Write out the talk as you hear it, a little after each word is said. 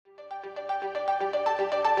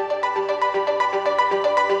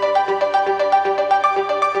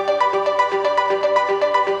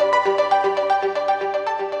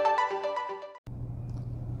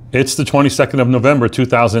It's the 22nd of November,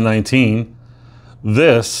 2019.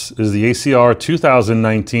 This is the ACR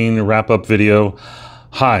 2019 wrap-up video.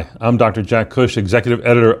 Hi, I'm Dr. Jack Cush, Executive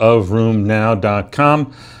Editor of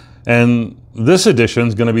RheumNow.com, and this edition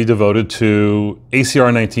is going to be devoted to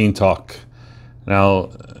ACR 19 talk. Now,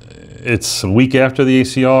 it's a week after the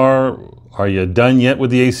ACR. Are you done yet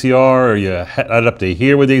with the ACR? Are you headed up to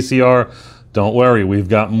here with ACR? Don't worry, we've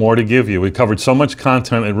got more to give you. We covered so much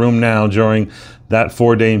content at RheumNow during that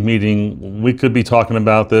 4-day meeting. We could be talking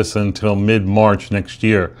about this until mid-March next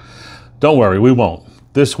year. Don't worry, we won't.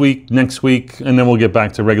 This week, next week, and then we'll get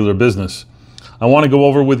back to regular business. I want to go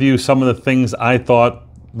over with you some of the things I thought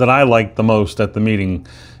that I liked the most at the meeting.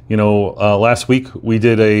 You know, last week we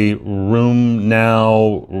did a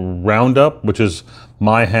RheumNow roundup, which is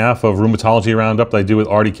my half of Rheumatology Roundup that I do with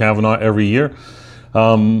Artie Kavanaugh every year.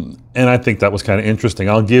 And I think that was kind of interesting.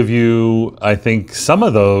 I'll give you, I think, some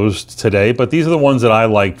of those today, but these are the ones that I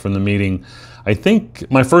liked from the meeting. I think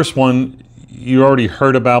my first one you already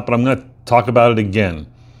heard about, but I'm going to talk about it again.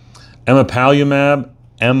 Emapalumab,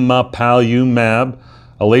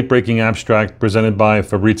 a late-breaking abstract presented by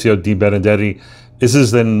Fabrizio Di Benedetti. This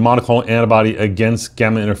is the monoclonal antibody against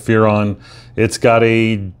gamma interferon. It's got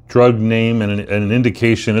a drug name and an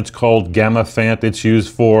indication. It's called Gamifant. It's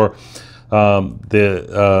used for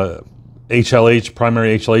the HLH,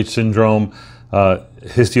 primary HLH syndrome,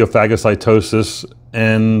 histophagocytosis,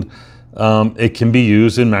 and it can be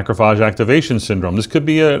used in macrophage activation syndrome. This could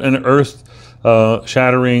be an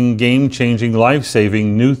earth-shattering, game-changing,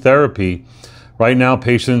 life-saving new therapy. Right now,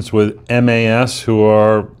 patients with MAS, who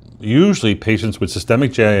are usually patients with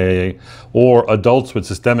systemic JIA or adults with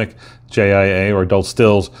systemic JIA or adult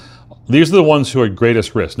stills, these are the ones who are at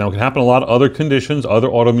greatest risk. Now, it can happen in a lot of other conditions, other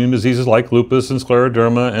autoimmune diseases like lupus and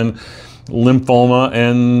scleroderma and lymphoma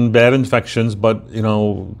and bad infections, but, you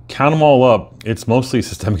know, count them all up, it's mostly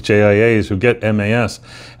systemic JIAs who get MAS.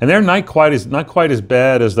 And they're not quite as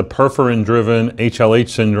bad as the perforin-driven HLH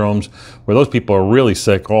syndromes, where those people are really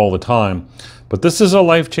sick all the time. But this is a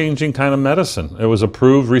life-changing kind of medicine. It was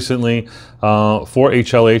approved recently for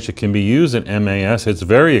HLH. It can be used in MAS. It's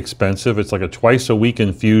very expensive. It's like a twice-a-week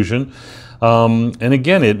infusion. And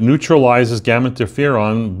again, it neutralizes gamma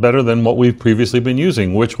interferon better than what we've previously been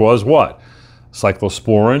using, which was what?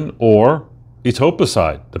 Cyclosporin or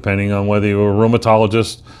etoposide, depending on whether you're a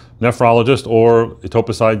rheumatologist, nephrologist, or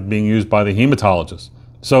etoposide being used by the hematologist.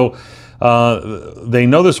 So they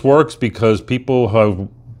know this works because people have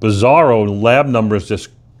bizarro lab numbers just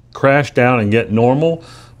crash down and get normal.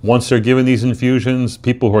 Once they're given these infusions,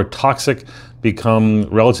 people who are toxic become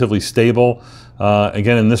relatively stable.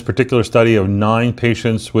 Again, in this particular study of 9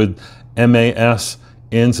 patients with MAS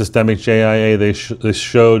in systemic JIA, they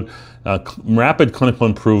showed rapid clinical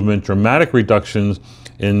improvement, dramatic reductions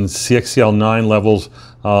in CXCL9 levels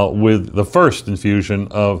with the first infusion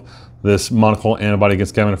of this monoclonal antibody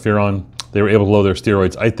against gamma interferon. They were able to lower their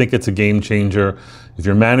steroids. I think it's a game changer. If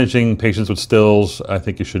you're managing patients with stills, I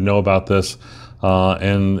think you should know about this.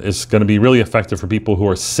 And it's going to be really effective for people who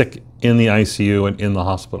are sick in the ICU and in the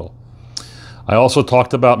hospital. I also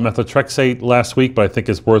talked about methotrexate last week, but I think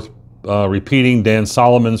it's worth repeating. Dan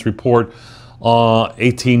Solomon's report,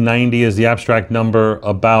 1890 is the abstract number,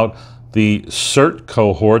 about the CERT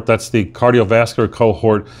cohort. That's the cardiovascular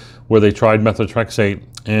cohort where they tried methotrexate,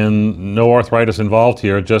 and no arthritis involved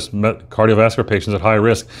here, just cardiovascular patients at high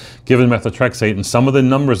risk given methotrexate. And some of the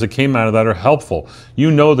numbers that came out of that are helpful.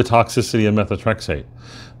 You know the toxicity of methotrexate,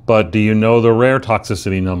 but do you know the rare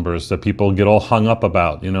toxicity numbers that people get all hung up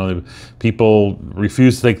about? You know, people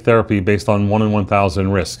refuse to take therapy based on 1 in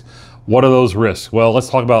 1,000 risk. What are those risks? Well, let's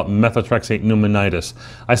talk about methotrexate pneumonitis.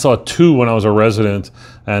 I saw 2 when I was a resident,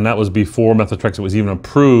 and that was before methotrexate was even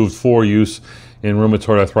approved for use in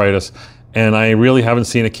rheumatoid arthritis. And I really haven't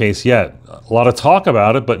seen a case yet. A lot of talk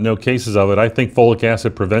about it, but no cases of it. I think folic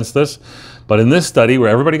acid prevents this. But in this study, where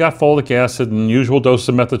everybody got folic acid and usual dose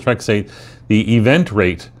of methotrexate, the event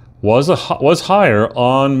rate was higher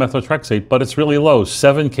on methotrexate, but it's really low.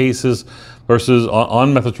 7 cases versus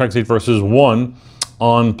on methotrexate versus 1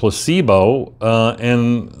 on placebo,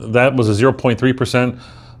 and that was a 0.3%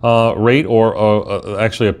 rate, or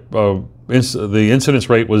actually the incidence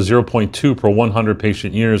rate was 0.2 per 100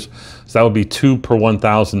 patient years. So that would be 2 per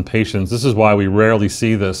 1,000 patients. This is why we rarely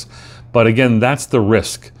see this. But again, that's the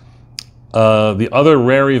risk. The other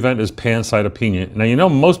rare event is pancytopenia. Now, you know,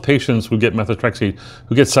 most patients who get methotrexate,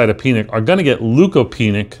 who get cytopenic, are going to get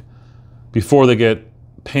leukopenic before they get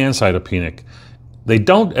pancytopenic. They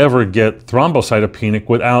don't ever get thrombocytopenic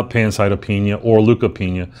without pancytopenia or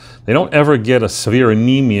leukopenia. They don't ever get a severe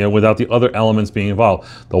anemia without the other elements being involved.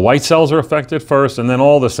 The white cells are affected first, and then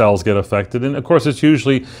all the cells get affected. And of course, it's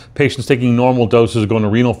usually patients taking normal doses going to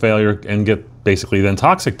renal failure and get basically then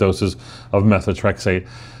toxic doses of methotrexate.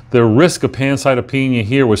 The risk of pancytopenia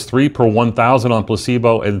here was 3 per 1,000 on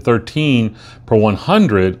placebo and 13 per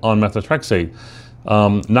 100 on methotrexate.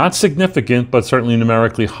 Not significant, but certainly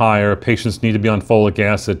numerically higher. Patients need to be on folic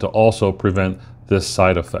acid to also prevent this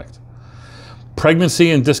side effect.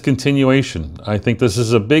 Pregnancy and discontinuation. I think this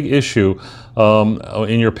is a big issue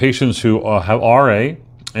in your patients who have RA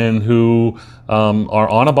and who are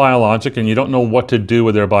on a biologic and you don't know what to do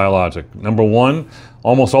with their biologic. Number one,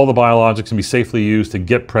 almost all the biologics can be safely used to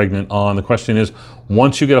get pregnant on. The question is,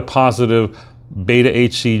 once you get a positive beta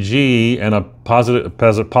HCG and a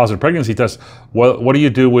positive pregnancy test, what do you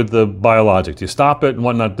do with the biologic? Do you stop it and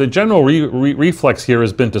whatnot? The general reflex here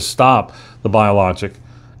has been to stop the biologic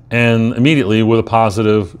and immediately with a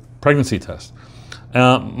positive pregnancy test.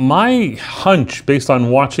 My hunch, based on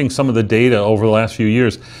watching some of the data over the last few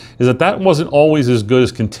years, is that that wasn't always as good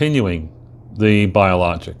as continuing the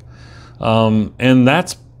biologic. And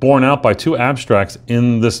that's borne out by two abstracts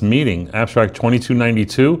in this meeting. Abstract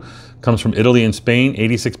 2292 comes from Italy and Spain,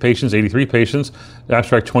 86 patients, 83 patients.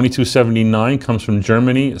 Abstract 2279 comes from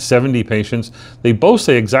Germany, 70 patients. They both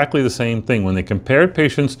say exactly the same thing. When they compared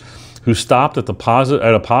patients who stopped at a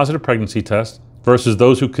positive pregnancy test versus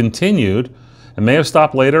those who continued and may have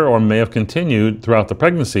stopped later or may have continued throughout the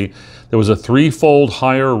pregnancy, there was a threefold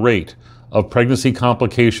higher rate of pregnancy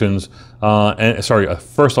complications,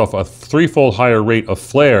 first off, a threefold higher rate of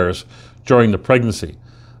flares during the pregnancy.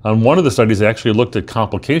 On one of the studies, they actually looked at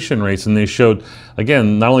complication rates, and they showed,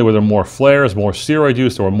 again, not only were there more flares, more steroid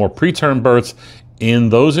use, there were more preterm births in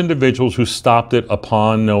those individuals who stopped it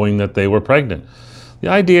upon knowing that they were pregnant. The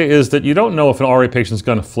idea is that you don't know if an RA patient is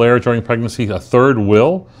going to flare during pregnancy. A third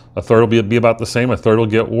will. A third will be about the same. A third will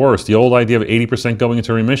get worse. The old idea of 80% going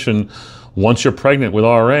into remission once you're pregnant with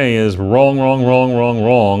RA is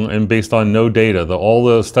wrong, and based on no data. All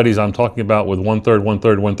the studies I'm talking about with one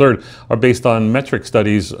third are based on metric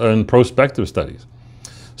studies and prospective studies.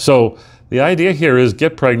 So the idea here is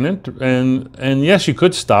get pregnant, and yes, you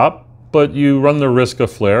could stop, but you run the risk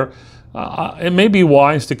of flare. It may be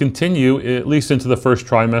wise to continue at least into the first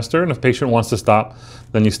trimester, and if a patient wants to stop,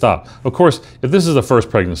 then you stop. Of course, if this is the first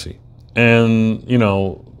pregnancy, and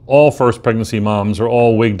all first pregnancy moms are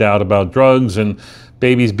all wigged out about drugs and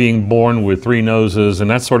babies being born with 3 noses and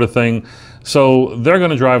that sort of thing, so they're going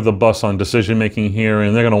to drive the bus on decision making here,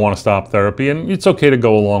 and they're going to want to stop therapy, and it's okay to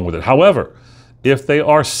go along with it. However, if they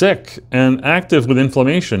are sick and active with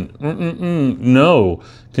inflammation, no,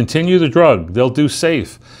 continue the drug. They'll do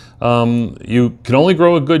safe. You can only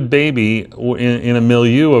grow a good baby in a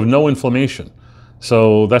milieu of no inflammation.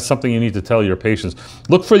 So that's something you need to tell your patients.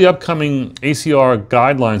 Look for the upcoming ACR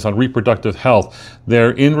guidelines on reproductive health.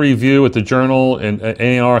 They're in review at the journal and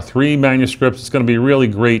AR, 3 manuscripts. It's going to be really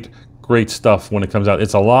great stuff when it comes out.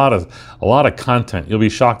 It's a lot of content. You'll be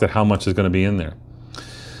shocked at how much is going to be in there.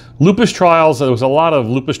 Lupus trials, there was a lot of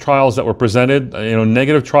lupus trials that were presented,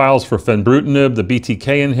 negative trials for fenbrutinib, the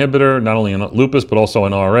BTK inhibitor, not only in lupus, but also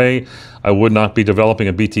in RA. I would not be developing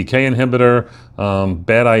a BTK inhibitor,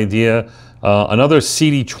 bad idea. Another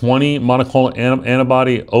CD20 monoclonal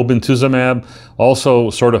antibody, obinutuzumab, also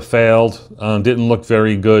sort of failed, didn't look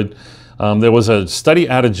very good. There was a study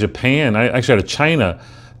out of Japan, actually out of China,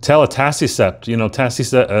 telitacicept.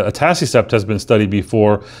 Atacicept has been studied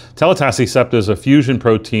before. Telitacicept is a fusion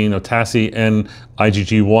protein of TACI and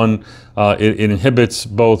IgG1. It inhibits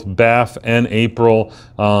both BAFF and APRIL.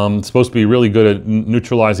 It's supposed to be really good at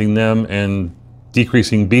neutralizing them and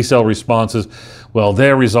decreasing B-cell responses. Well,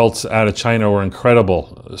 their results out of China were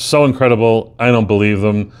incredible. So incredible, I don't believe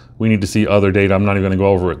them. We need to see other data. I'm not even going to go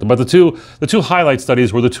over it. But the two highlight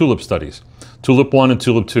studies were the TULIP studies, TULIP 1 and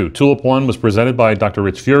TULIP 2. TULIP 1 was presented by Dr.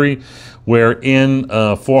 Rich Fury, where in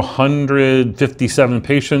 457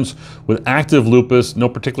 patients with active lupus, no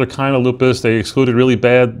particular kind of lupus, they excluded really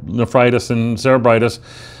bad nephritis and cerebritis,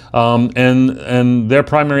 and their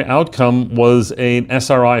primary outcome was an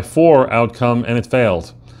SRI-4 outcome, and it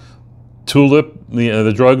failed. TULIP,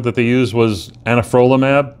 the drug that they used was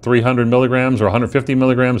anifrolumab, 300 milligrams or 150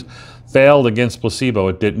 milligrams, failed against placebo.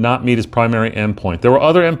 It did not meet its primary endpoint. There were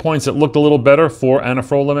other endpoints that looked a little better for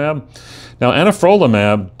anifrolumab. Now,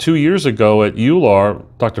 anifrolumab, 2 years ago at EULAR,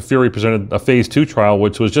 Dr. Fury presented a phase 2 trial,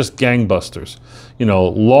 which was just gangbusters.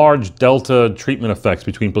 Large delta treatment effects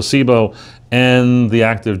between placebo and the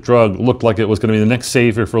active drug. Looked like it was going to be the next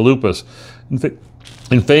savior for lupus.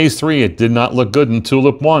 In phase 3, it did not look good in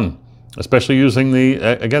TULIP 1. especially using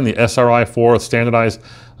again, the SRI-4 standardized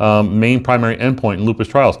main primary endpoint in lupus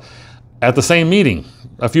trials. At the same meeting,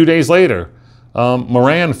 a few days later,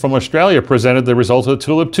 Moran from Australia presented the results of the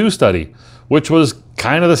TULIP-2 study, which was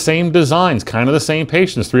kind of the same designs, kind of the same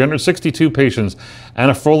patients, 362 patients,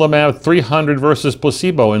 anifrolumab 300 versus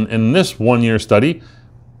placebo in this one-year study.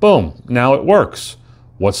 Boom, now it works.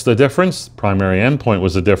 What's the difference? Primary endpoint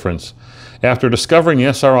was the difference. After discovering the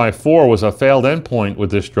SRI-4 was a failed endpoint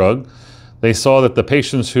with this drug, they saw that the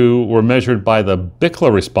patients who were measured by the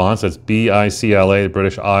BICLA response, that's B-I-C-L-A,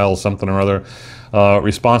 British Isles, something or other,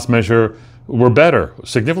 response measure, were better,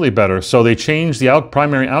 significantly better. So they changed the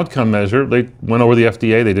primary outcome measure. They went over the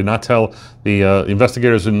FDA. They did not tell the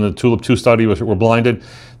investigators in the TULIP-2 study were blinded.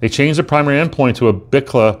 They changed the primary endpoint to a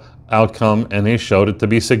BICLA outcome, and they showed it to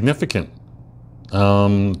be significant.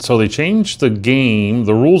 So they changed the game,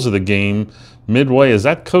 the rules of the game, midway. Is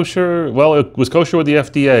that kosher? Well, it was kosher with the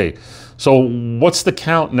FDA. So what's the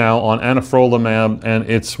count now on anifrolumab and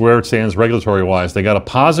it's where it stands regulatory-wise? They got a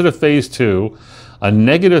positive phase 2, a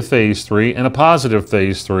negative phase 3, and a positive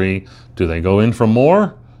phase 3. Do they go in for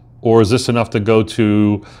more? Or is this enough to go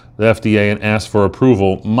to the FDA and ask for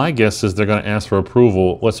approval? My guess is they're going to ask for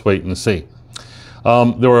approval. Let's wait and see.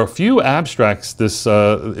 There were a few abstracts this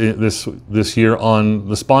year on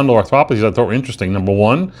the spondyloarthropathies I thought were interesting. Number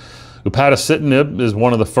one, upadacitinib is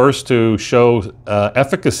one of the first to show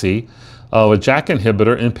efficacy of a JAK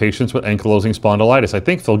inhibitor in patients with ankylosing spondylitis. I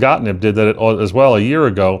think filgotinib did that as well a year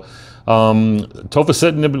ago.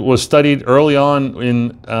 Tofacitinib was studied early on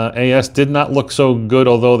in AS, did not look so good,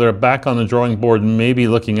 although they're back on the drawing board maybe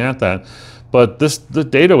looking at that. But the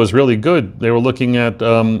data was really good. They were looking at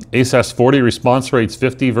ASAS-40 response rates,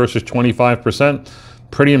 50 versus 25%.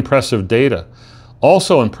 Pretty impressive data.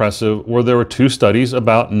 Also impressive there were 2 studies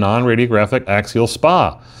about non-radiographic axial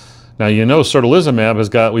SpA. Now, you know,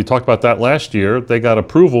 certolizumab we talked about that last year. They got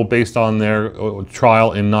approval based on their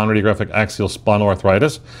trial in non-radiographic axial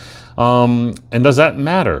spondyloarthritis. And does that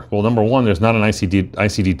matter? Well, number one, there's not an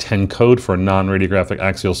ICD-10 code for non-radiographic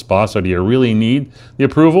axial SpA, so do you really need the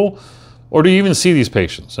approval? Or do you even see these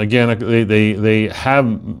patients? Again, they have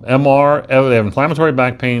MR, they have inflammatory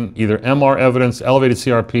back pain, either MR evidence, elevated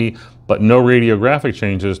CRP, but no radiographic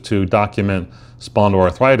changes to document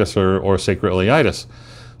spondyloarthritis or sacroiliitis.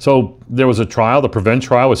 So there was a trial, the PREVENT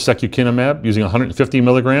trial with secukinumab using 150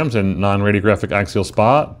 milligrams in non-radiographic axial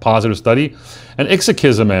SpA, positive study, and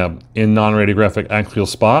ixekizumab in non-radiographic axial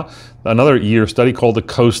SpA, another year study called the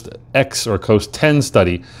COAST-X or COAST-10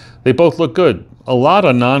 study. They both look good. A lot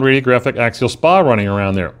of non-radiographic axial SpA running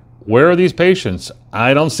around there. Where are these patients?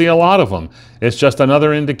 I don't see a lot of them. It's just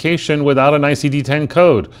another indication without an ICD-10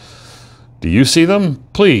 code. Do you see them?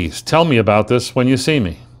 Please tell me about this when you see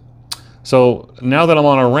me. So now that I'm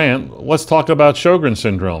on a rant, let's talk about Sjogren's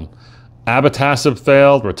syndrome. Abatacept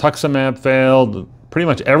failed, rituximab failed, pretty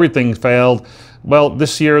much everything failed. Well,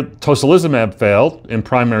 this year tocilizumab failed in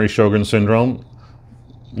primary Sjogren's syndrome.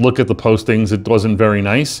 Look at the postings, it wasn't very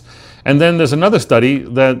nice. And then there's another study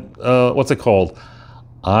that, what's it called?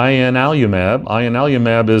 Ianalumab.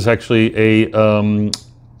 Ianalumab is actually a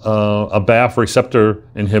BAFF receptor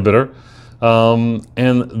inhibitor.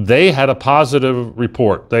 And they had a positive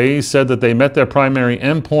report. They said that they met their primary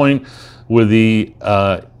endpoint with the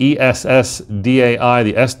ESSDAI,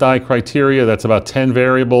 the SDI criteria. That's about 10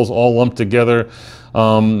 variables all lumped together.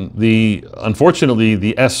 Unfortunately,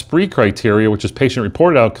 the ESSPRI criteria, which is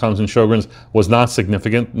patient-reported outcomes in Sjogren's, was not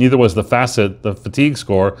significant. Neither was the FACIT, the fatigue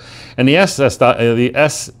score. And the ESSDI,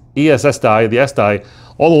 the SDI,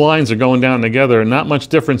 all the lines are going down together. Not much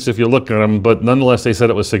difference if you look at them, but nonetheless, they said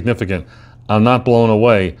it was significant. I'm not blown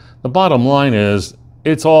away. The bottom line is,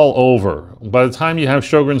 it's all over. By the time you have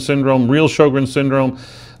Sjogren's syndrome, real Sjogren's syndrome,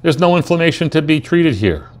 there's no inflammation to be treated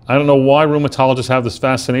here. I don't know why rheumatologists have this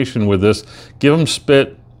fascination with this. Give them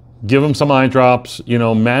spit, give them some eye drops,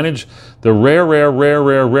 manage the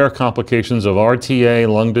rare complications of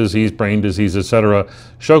RTA, lung disease, brain disease, etc.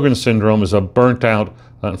 Sjogren's syndrome is a burnt out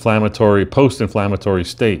post-inflammatory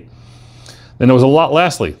state. And there was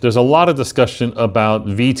lastly, there's a lot of discussion about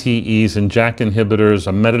VTEs and JAK inhibitors.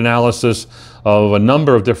 A meta-analysis of a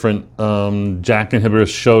number of different JAK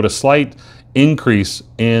inhibitors showed a slight increase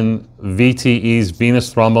in VTEs,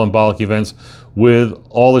 venous thromboembolic events, with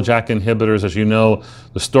all the JAK inhibitors. As you know,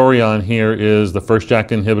 the story on here is the first JAK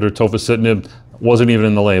inhibitor, tofacitinib, wasn't even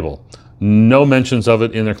in the label. No mentions of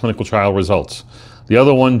it in their clinical trial results. The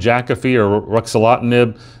other one, Jakafi or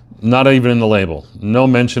ruxolitinib, not even in the label. No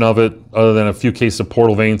mention of it other than a few cases of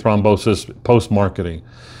portal vein thrombosis post-marketing.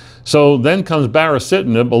 So then comes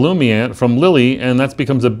baricitinib, Olumiant from Lilly, and that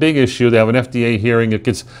becomes a big issue. They have an FDA hearing. It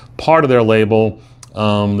gets part of their label.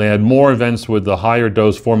 They had more events with the higher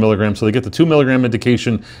dose, 4 milligrams. So they get the 2 milligram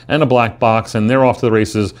indication and a black box, and they're off to the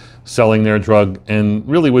races selling their drug, and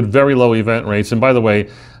really with very low event rates. And by the way,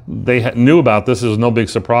 they knew about this. It was no big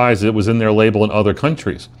surprise. It was in their label in other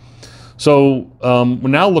countries. So we're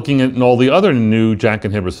now looking at all the other new JAK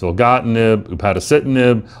inhibitors, filgotinib,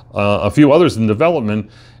 upadacitinib, a few others in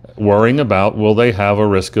development, worrying about will they have a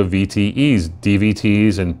risk of VTEs,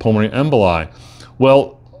 DVTs, and pulmonary emboli.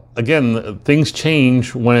 Well, again, things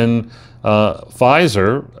change when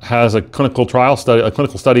Pfizer has a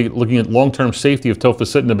clinical study looking at long-term safety of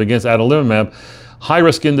tofacitinib against adalimumab,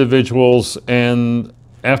 high-risk individuals, and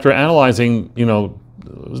after analyzing, it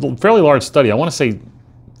was a fairly large study. I want to say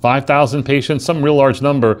 5,000 patients, some real large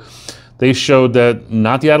number. They showed that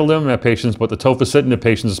not the adalimumab patients, but the tofacitinib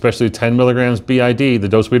patients, especially 10 milligrams BID, the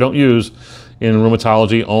dose we don't use in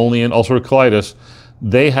rheumatology, only in ulcerative colitis,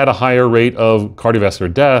 they had a higher rate of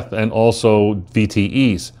cardiovascular death and also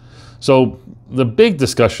VTEs. So the big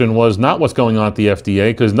discussion was not what's going on at the FDA,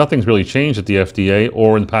 because nothing's really changed at the FDA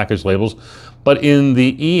or in package labels, but in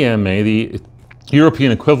the EMA, the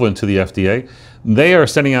European equivalent to the FDA, they are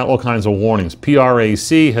sending out all kinds of warnings.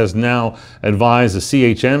 PRAC has now advised the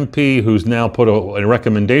CHMP, who's now put a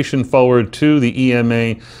recommendation forward to the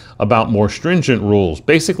EMA about more stringent rules,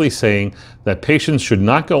 basically saying that patients should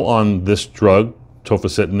not go on this drug,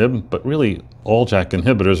 tofacitinib, but really all JAK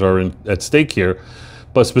inhibitors are at stake here,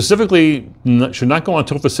 but specifically should not go on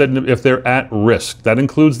tofacitinib if they're at risk. That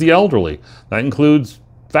includes the elderly. That includes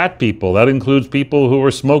fat people. That includes people who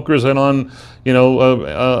are smokers and on,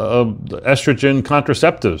 estrogen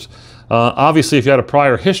contraceptives. Obviously, if you had a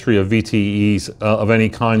prior history of VTEs of any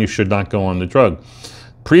kind, you should not go on the drug.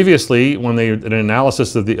 Previously, when they did an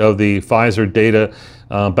analysis of the Pfizer data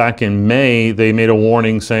back in May, they made a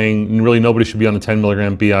warning saying really nobody should be on the 10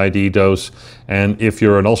 milligram BID dose. And if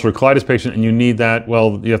you're an ulcerative colitis patient and you need that,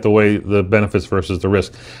 well, you have to weigh the benefits versus the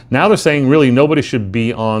risk. Now they're saying really nobody should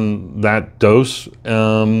be on that dose.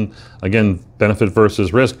 Again, benefit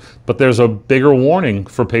versus risk. But there's a bigger warning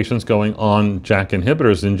for patients going on JAK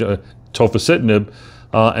inhibitors in tofacitinib,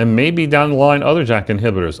 and maybe down the line other JAK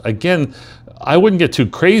inhibitors. Again, I wouldn't get too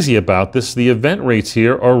crazy about this. The event rates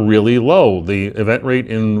here are really low. The event rate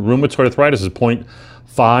in rheumatoid arthritis is 0.5,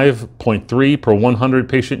 0.3 per 100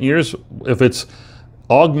 patient years. If it's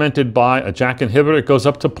augmented by a JAK inhibitor, it goes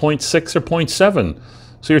up to 0.6 or 0.7.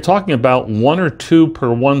 So you're talking about 1 or 2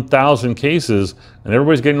 per 1,000 cases, and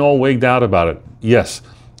everybody's getting all wigged out about it. Yes,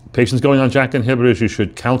 patients going on JAK inhibitors, you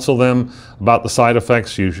should counsel them about the side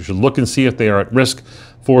effects. You should look and see if they are at risk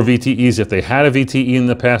for VTEs. If they had a VTE in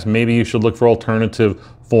the past, maybe you should look for alternative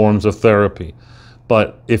forms of therapy.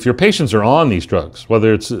 But if your patients are on these drugs,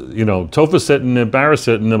 whether it's tofacitinib,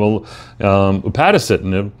 baricitinib,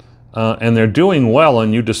 upadacitinib, and they're doing well,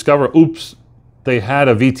 and you discover, oops, they had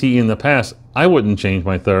a VTE in the past, I wouldn't change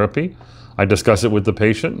my therapy. I discuss it with the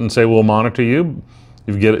patient and say, we'll monitor you.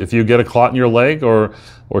 If you get a clot in your leg or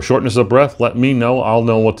shortness of breath, let me know. I'll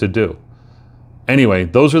know what to do. Anyway,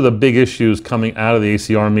 those are the big issues coming out of the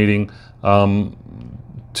ACR meeting.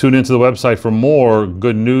 Tune into the website for more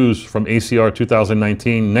good news from ACR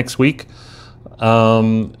 2019 next week.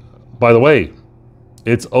 By the way,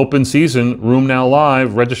 it's open season. RheumNow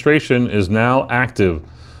Live registration is now active.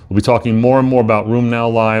 We'll be talking more and more about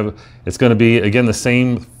RheumNow Live. It's going to be, again, the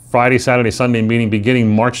same Friday, Saturday, Sunday meeting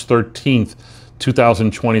beginning March 13th,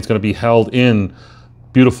 2020. It's going to be held in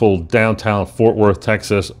beautiful downtown Fort Worth,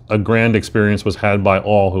 Texas. A grand experience was had by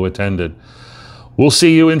all who attended. We'll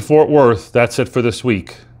see you in Fort Worth. That's it for this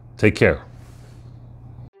week. Take care.